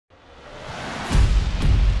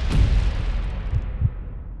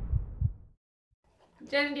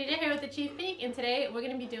Jen and DJ here with ACHV PEAK, and today we're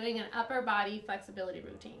going to be doing an upper body flexibility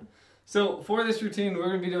routine. So for this routine, we're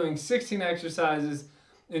going to be doing 16 exercises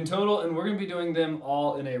in total, and we're going to be doing them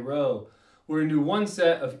all in a row. We're going to do one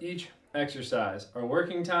set of each exercise. Our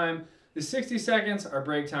working time is 60 seconds, our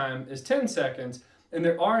break time is 10 seconds, and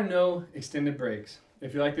there are no extended breaks.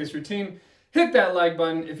 If you like this routine, hit that like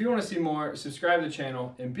button. If you want to see more, subscribe to the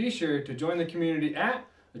channel, and be sure to join the community at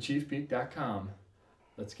ACHVPEAK.com.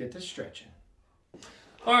 Let's get to stretching.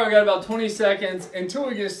 All right, we got about 20 seconds until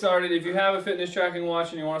we get started. If you have a fitness tracking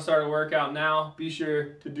watch and you want to start a workout now, be sure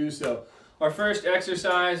to do so. Our first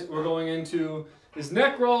exercise we're going into is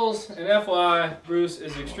neck rolls, and FYI, Bruce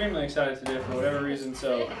is extremely excited today for whatever reason,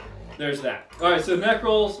 so there's that. All right, so neck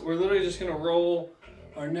rolls, we're literally just going to roll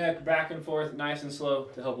our neck back and forth nice and slow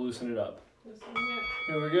to help loosen it up.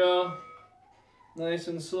 Here we go. Nice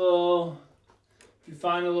and slow. If you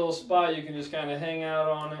find a little spot, you can just kind of hang out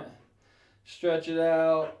on it. Stretch it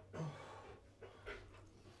out.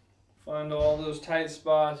 Find all those tight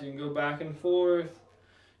spots. You can go back and forth.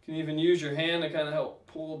 You can even use your hand to kind of help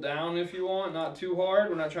pull down if you want. Not too hard.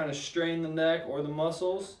 We're not trying to strain the neck or the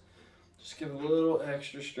muscles. Just give a little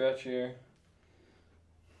extra stretch here.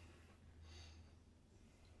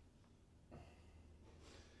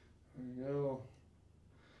 There we go.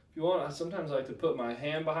 If you want, I sometimes like to put my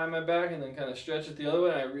hand behind my back and then kind of stretch it the other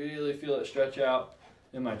way. I really feel it stretch out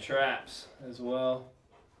in my traps as well.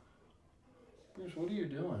 Bruce, what are you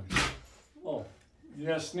doing? Oh, you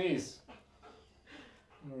gotta sneeze.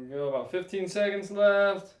 There we go, about 15 seconds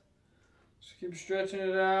left. Just keep stretching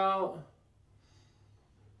it out.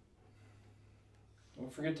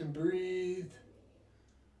 Don't forget to breathe.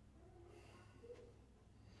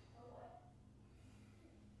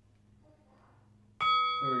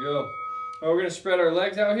 There we go. All right, we're gonna spread our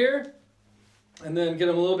legs out here and then get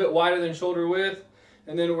them a little bit wider than shoulder width.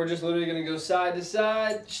 And then we're just literally going to go side to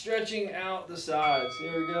side, stretching out the sides.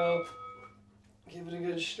 Here we go. Give it a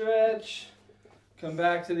good stretch. Come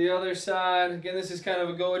back to the other side. Again, this is kind of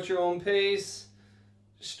a go at your own pace.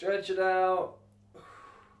 Stretch it out.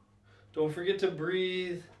 Don't forget to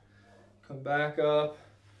breathe. Come back up.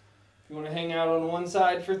 If you want to hang out on one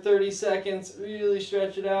side for 30 seconds, really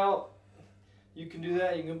stretch it out. You can do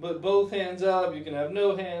that. You can put both hands up. You can have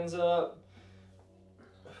no hands up.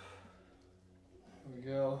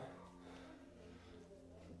 Go.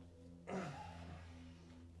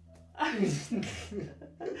 At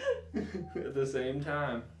the same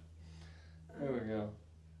time. There we go.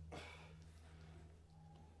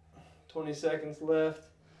 20 seconds left.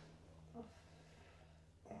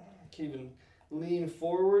 Keep lean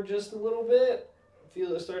forward just a little bit.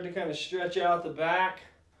 Feel it start to kind of stretch out the back.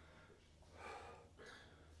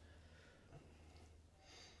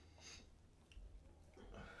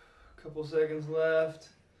 Couple seconds left.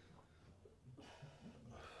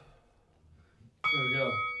 There we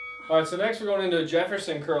go. All right, so next we're going into a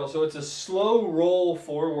Jefferson Curl. So it's a slow roll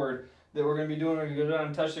forward that we're going to be doing. We're going to go down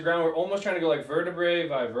and touch the ground. We're almost trying to go like vertebrae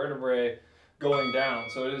by vertebrae going down.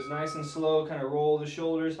 So it is nice and slow, kind of roll the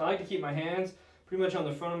shoulders. I like to keep my hands pretty much on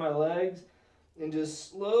the front of my legs and just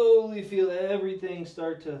slowly feel everything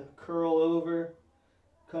start to curl over.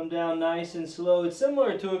 Come down nice and slow. It's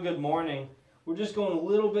similar to a good morning. We're just going a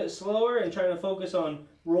little bit slower and trying to focus on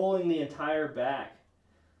rolling the entire back.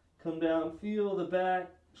 Come down, feel the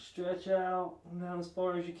back, stretch out, come down as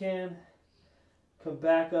far as you can. Come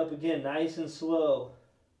back up again, nice and slow.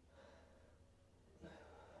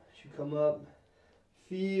 As you come up,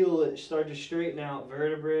 feel it start to straighten out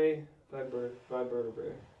vertebrae by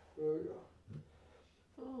vertebrae. There we go.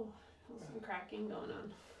 Oh, some cracking going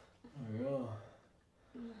on. There we go.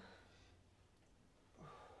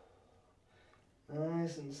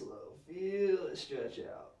 Nice and slow. Feel it stretch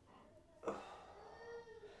out.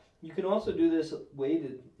 You can also do this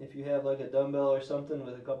weighted if you have like a dumbbell or something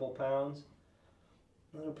with a couple pounds.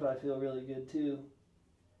 That'll probably feel really good too.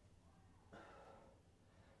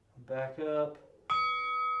 Back up.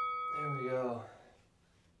 There we go.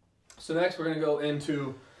 So next we're going to go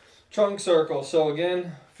into trunk circle. So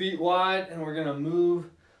again, feet wide, and we're going to move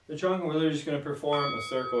the trunk, and we're literally just going to perform a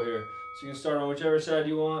circle here. So you can start on whichever side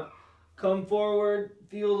you want. Come forward,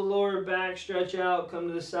 feel the lower back stretch out, come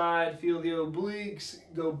to the side, feel the obliques,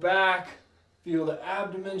 go back, feel the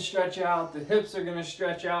abdomen stretch out, the hips are going to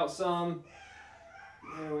stretch out some.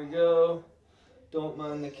 There we go. Don't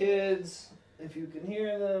mind the kids if you can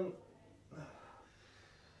hear them.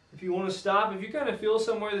 If you want to stop, if you kind of feel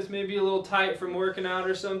somewhere that's maybe a little tight from working out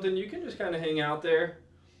or something, you can just kind of hang out there.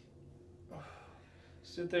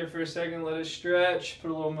 Sit there for a second, let it stretch,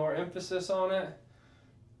 put a little more emphasis on it.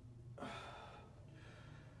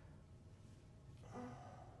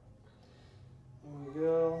 There we go.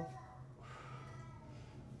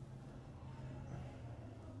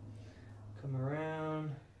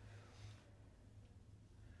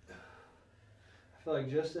 I feel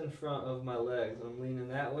like just in front of my legs. I'm leaning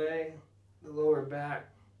that way, the lower back.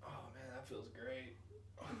 Oh man, that feels great.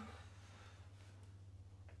 That's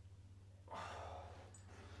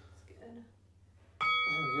good.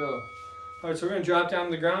 There we go. All right, so we're gonna drop down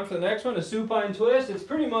to the ground for the next one, a supine twist. It's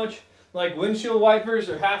pretty much like windshield wipers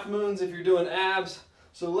or half moons if you're doing abs.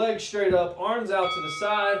 So legs straight up, arms out to the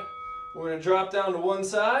side. We're gonna drop down to one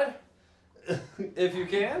side, if you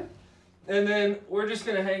can. And then we're just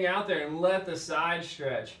gonna hang out there and let the side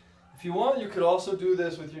stretch. If you want, you could also do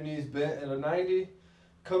this with your knees bent at a 90.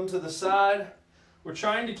 Come to the side. We're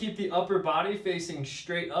trying to keep the upper body facing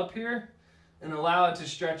straight up here and allow it to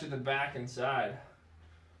stretch at the back and side.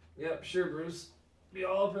 Yep, sure, Bruce. Be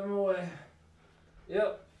all up in my way.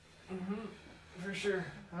 Yep. For sure.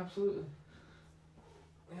 Absolutely.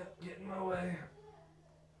 Yep, get in my way.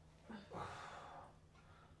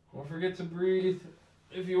 Don't forget to breathe.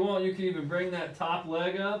 If you want, you can even bring that top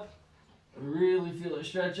leg up and really feel it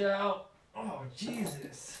stretch out. Oh,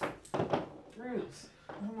 Jesus. Bruce,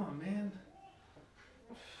 come on, man.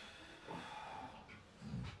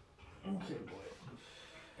 Okay, boy.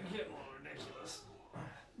 You're getting a little ridiculous.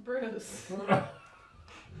 Bruce.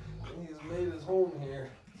 He's made his home here.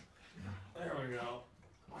 There we go.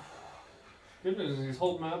 Good news is he's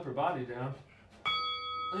holding my upper body down.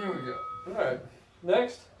 There we go. Alright,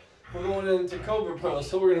 next we're going into Cobra Pose.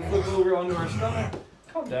 So we're going to flip over onto our stomach.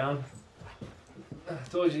 Calm down. I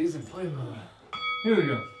told you he's in play mode. Here we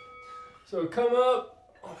go. So come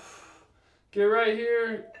up. Get right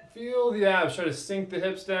here. Feel the abs. Try to sink the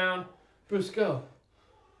hips down. Bruce, go.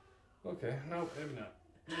 Okay, nope, maybe not.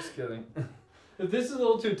 Just kidding. If this is a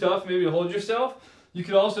little too tough, maybe hold yourself. You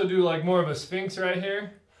could also do like more of a sphinx right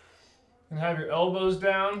here. And have your elbows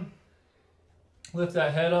down. Lift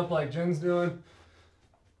that head up like Jen's doing.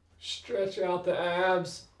 Stretch out the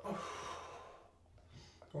abs.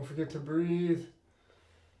 Don't forget to breathe.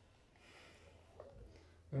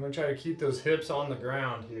 I'm going to try to keep those hips on the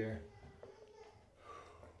ground here.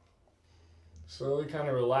 Slowly kind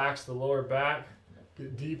of relax the lower back.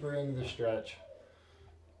 Get deeper into the stretch.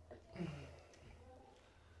 There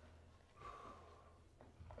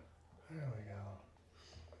we go.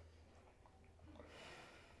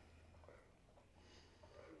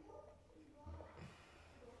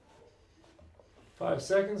 Five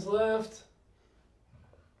seconds left.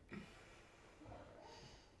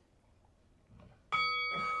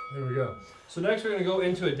 There we go. So next we're going to go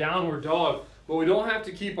into a downward dog. But we don't have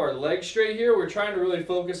to keep our legs straight here. We're trying to really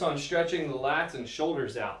focus on stretching the lats and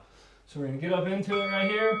shoulders out. So we're going to get up into it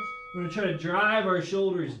right here. We're going to try to drive our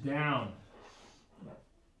shoulders down.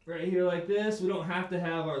 Right here like this. We don't have to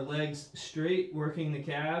have our legs straight working the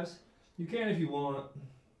calves. You can if you want.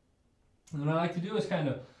 And what I like to do is kind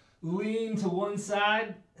of lean to one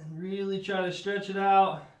side and really try to stretch it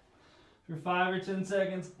out for 5 or 10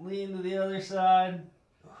 seconds. Lean to the other side.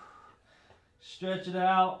 Stretch it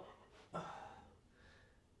out.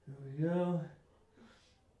 There we go.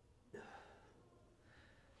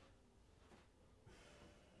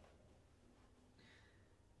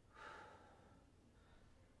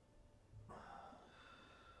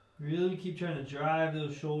 Really keep trying to drive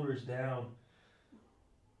those shoulders down.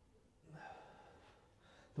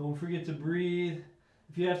 Don't forget to breathe.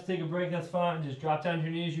 If you have to take a break, that's fine. Just drop down to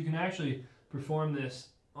your knees. You can actually perform this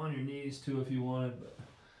on your knees too if you wanted, but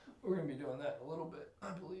we're going to be doing that a little bit,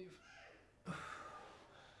 I believe.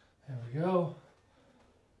 There we go.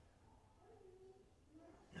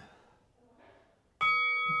 There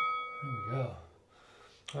we go.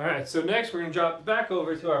 All right, so next we're going to drop back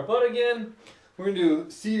over to our butt again. We're going to do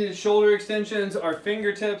seated shoulder extensions. Our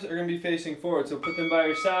fingertips are going to be facing forward, so put them by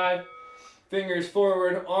your side. Fingers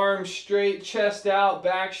forward, arms straight, chest out,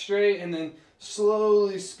 back straight, and then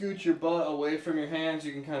slowly scoot your butt away from your hands.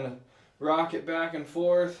 You can kind of rock it back and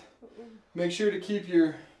forth. Make sure to keep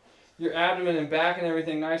your abdomen and back and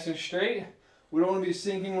everything nice and straight. We don't want to be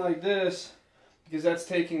sinking like this because that's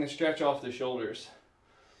taking the stretch off the shoulders.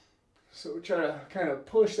 So try to kind of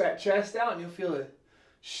push that chest out and you'll feel it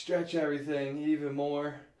stretch everything even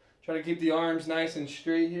more. Try to keep the arms nice and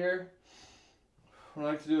straight here. What I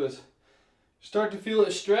like to do is start to feel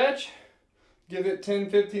it stretch, give it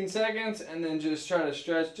 10-15 seconds, and then just try to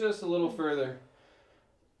stretch just a little further.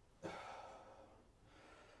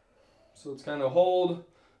 So it's kind of hold,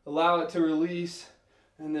 allow it to release,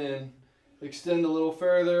 and then extend a little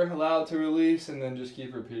further, allow it to release, and then just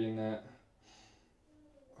keep repeating that.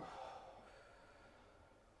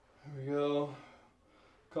 There we go.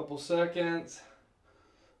 Couple seconds.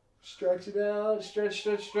 Stretch it out, stretch,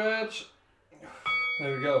 stretch, stretch.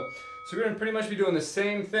 There we go. So we're going to pretty much be doing the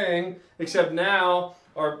same thing, except now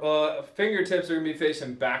our fingertips are going to be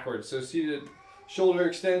facing backwards. So seated shoulder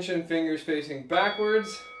extension, fingers facing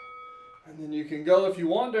backwards. And then you can go, if you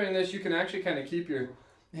want during this, you can actually kind of keep your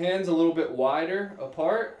hands a little bit wider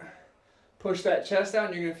apart. Push that chest out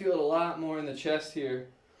and you're going to feel it a lot more in the chest here.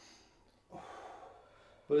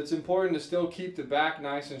 But it's important to still keep the back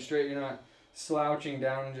nice and straight. You're not slouching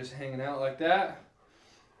down and just hanging out like that.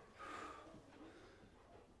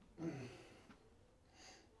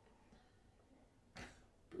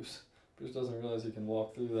 Bruce doesn't realize he can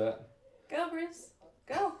walk through that. Go, Bruce.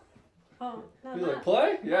 Go. Oh, no, You like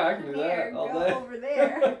play? Yeah, I can do that all day. Go over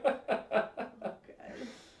there.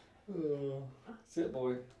 Oh, sit,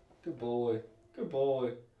 boy. Good boy. Good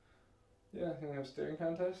boy. Yeah, can we have a staring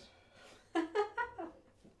contest?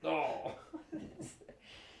 Oh.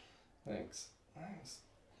 Thanks. Thanks.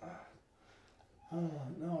 Oh,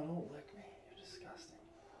 no, don't lick me. You're disgusting.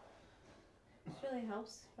 This really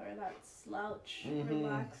helps for that slouch,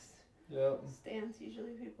 relaxed stance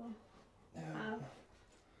usually people have.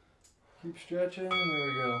 Keep stretching. There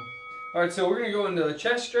we go. All right, so we're going to go into a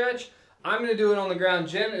chest stretch. I'm going to do it on the ground.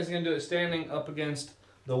 Jen is going to do it standing up against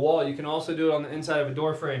the wall. You can also do it on the inside of a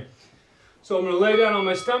door frame. So I'm going to lay down on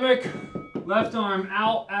my stomach, left arm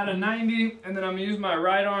out at a 90, and then I'm going to use my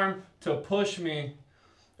right arm to push me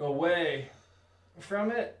away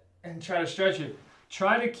from it and try to stretch it.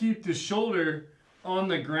 Try to keep the shoulder on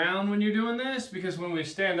the ground when you're doing this, because when we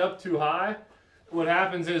stand up too high, what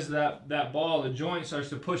happens is that ball, the joint, starts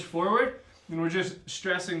to push forward, and we're just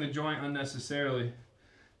stressing the joint unnecessarily.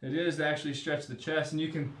 It is to actually stretch the chest, and you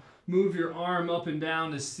can move your arm up and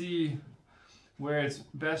down to see where it's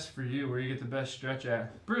best for you, where you get the best stretch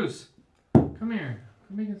at. Bruce, come here.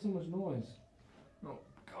 You're making so much noise. Oh,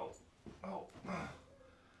 go. Oh,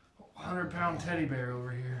 100-pound teddy bear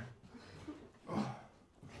over here. Oh.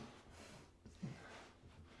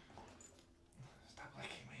 Stop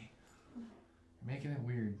licking me. You're making it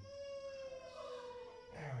weird.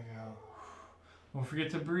 There we go. Don't forget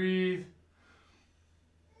to breathe.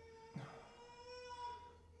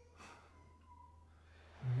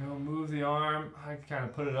 There we go. Move the arm. I can kind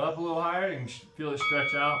of put it up a little higher. You can feel it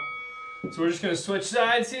stretch out. So we're just going to switch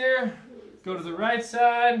sides here. Go to the right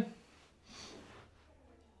side.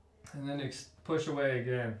 And then push away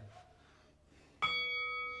again.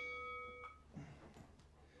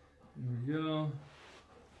 There we go.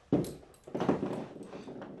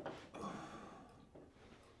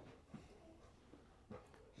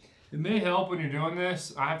 It may help when you're doing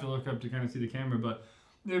this. I have to look up to kind of see the camera, but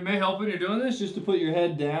it may help when you're doing this just to put your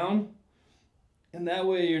head down. And that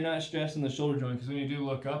way you're not stressing the shoulder joint, because when you do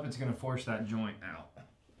look up, it's going to force that joint out.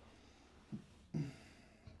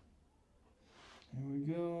 Here we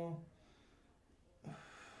go.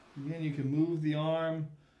 Again, you can move the arm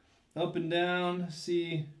up and down,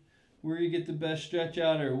 see where you get the best stretch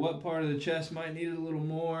out or what part of the chest might need it a little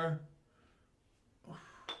more.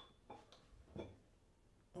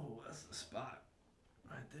 Oh, that's the spot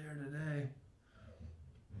right there today.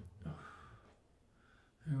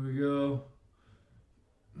 Here we go.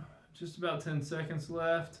 Just about 10 seconds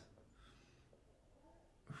left.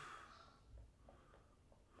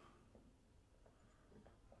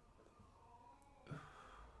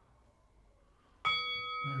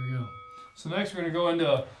 There we go. So next we're going to go into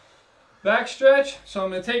a back stretch. So I'm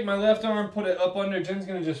going to take my left arm, put it up under. Jen's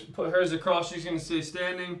going to just put hers across. She's going to stay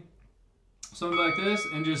standing. Something like this,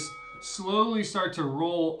 and just slowly start to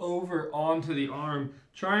roll over onto the arm,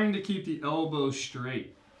 trying to keep the elbow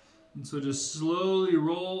straight. And so just slowly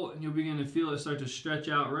roll, and you'll begin to feel it start to stretch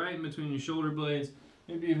out right in between your shoulder blades,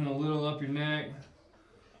 maybe even a little up your neck.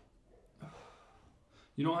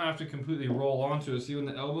 You don't have to completely roll onto it. See, when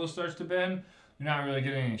the elbow starts to bend, you're not really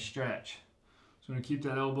getting any stretch. So I'm going to keep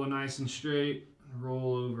that elbow nice and straight and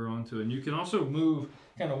roll over onto it. And you can also move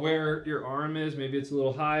kind of where your arm is. Maybe it's a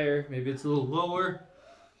little higher, maybe it's a little lower.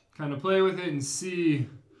 Kind of play with it and see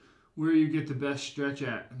where you get the best stretch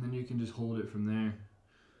at, and then you can just hold it from there.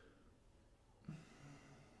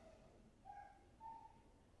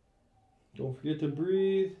 Don't forget to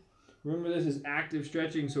breathe. Remember, this is active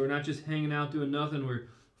stretching, so we're not just hanging out doing nothing. We're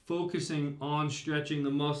focusing on stretching the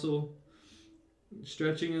muscle,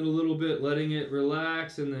 stretching it a little bit, letting it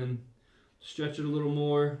relax, and then stretch it a little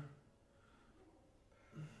more.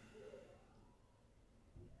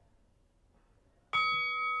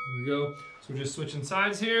 There we go. So we're just switching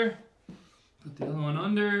sides here. Put the other one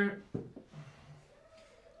under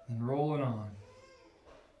and roll it on.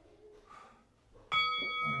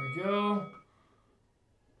 There we go.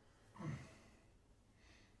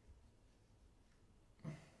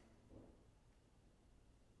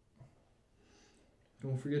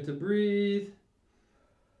 Don't forget to breathe.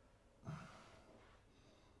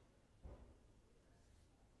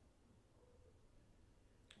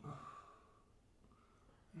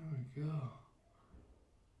 we go.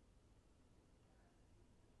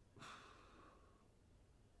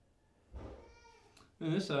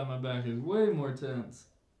 And this side of my back is way more tense.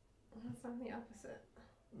 That's on the opposite.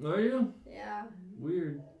 Are you? Yeah.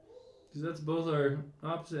 Weird. Because that's both our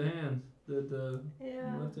opposite hands. The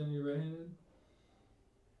Yeah. left hand, your right handed.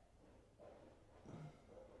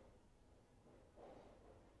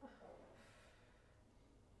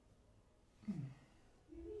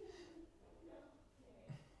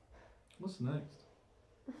 What's next?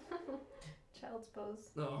 Child's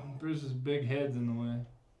pose. Oh, Bruce's big head's in the way.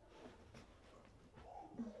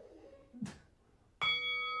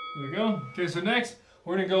 There we go. Okay, so next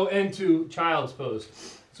we're going to go into child's pose.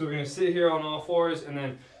 So we're going to sit here on all fours and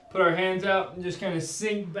then put our hands out and just kind of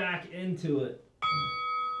sink back into it.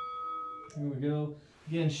 Here we go.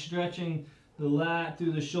 Again, stretching the lat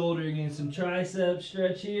through the shoulder. You're getting some tricep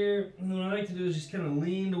stretch here. And what I like to do is just kind of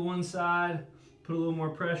lean to one side, put a little more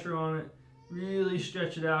pressure on it, really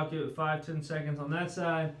stretch it out, give it 5-10 seconds on that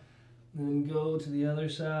side, and then go to the other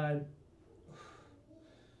side.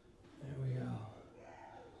 There we go.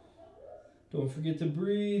 Don't forget to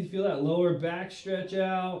breathe. Feel that lower back stretch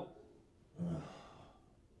out. You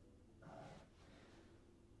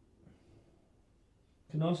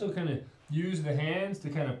can also kind of use the hands to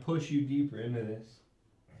kind of push you deeper into this.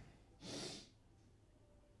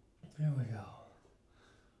 There we go.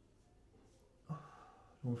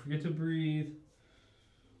 Don't forget to breathe.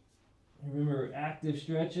 Remember, active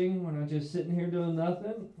stretching. We're not just sitting here doing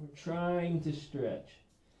nothing. We're trying to stretch.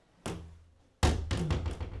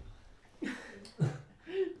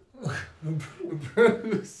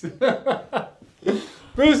 Bruce.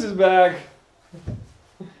 Bruce is back.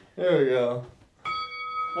 There we go.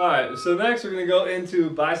 Alright, so next we're going to go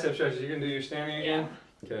into bicep stretches. You're going to do your standing again?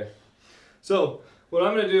 Yeah. Okay. So, what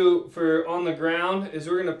I'm going to do for on the ground is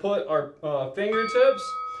we're going to put our fingertips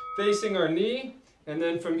facing our knee, and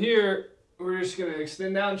then from here we're just going to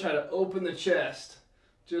extend down and try to open the chest.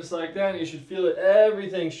 Just like that, and you should feel it,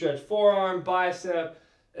 everything stretch. Forearm, bicep,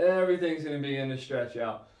 everything's going to begin to stretch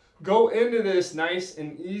out. Go into this nice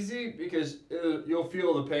and easy because you'll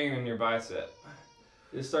feel the pain in your bicep.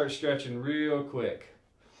 It starts stretching real quick.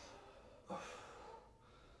 So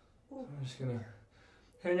I'm just going to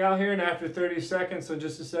hang out here, and after 30 seconds, so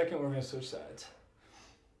just a second, we're going to switch sides.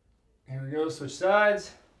 Here we go, switch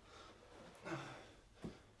sides.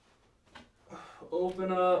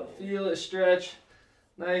 Open up, feel it stretch,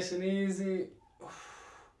 nice and easy.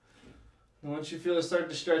 And once you feel it start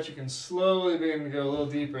to stretch, you can slowly begin to go a little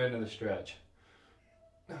deeper into the stretch.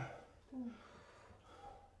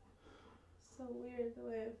 So weird the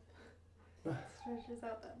way it stretches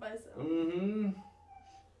out that bicep. Mm-hmm. Let me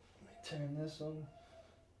turn this one.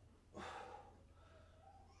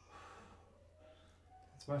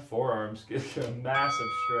 It's my forearms getting a massive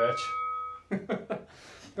stretch.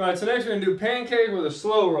 Alright, so next we're going to do pancake with a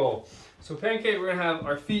slow roll. So pancake, we're going to have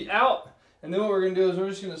our feet out, and then what we're going to do is we're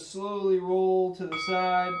just going to slowly roll to the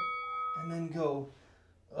side, and then go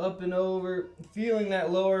up and over, feeling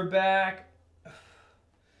that lower back,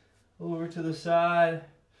 over to the side.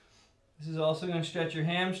 This is also going to stretch your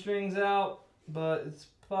hamstrings out, but it's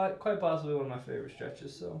quite possibly one of my favorite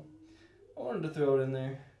stretches, so I wanted to throw it in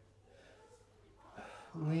there.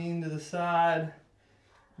 Lean to the side,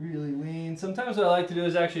 really lean. Sometimes what I like to do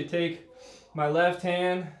is actually take my left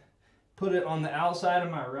hand, put it on the outside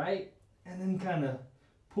of my right, and then kind of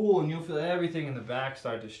pull, and you'll feel everything in the back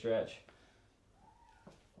start to stretch.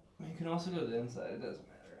 You can also go to the inside, it doesn't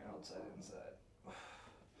matter, outside, inside.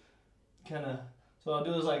 Kind of, so what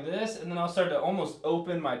I'll do is like this, and then I'll start to almost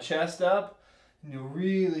open my chest up, and you'll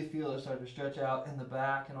really feel it start to stretch out in the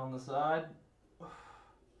back and on the side.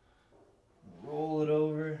 Roll it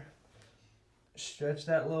over, stretch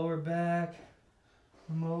that lower back,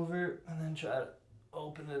 come over, and then try to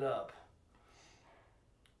open it up.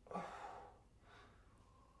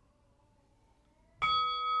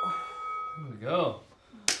 There we go.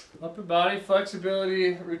 Upper body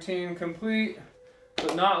flexibility routine complete,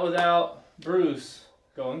 but not without Bruce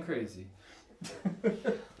going crazy.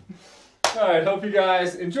 Alright, hope you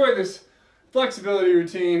guys enjoyed this flexibility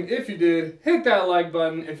routine. If you did, hit that like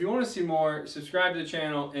button. If you want to see more, subscribe to the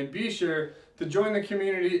channel, and be sure to join the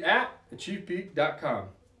community at ACHVPEAK.com.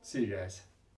 See you guys.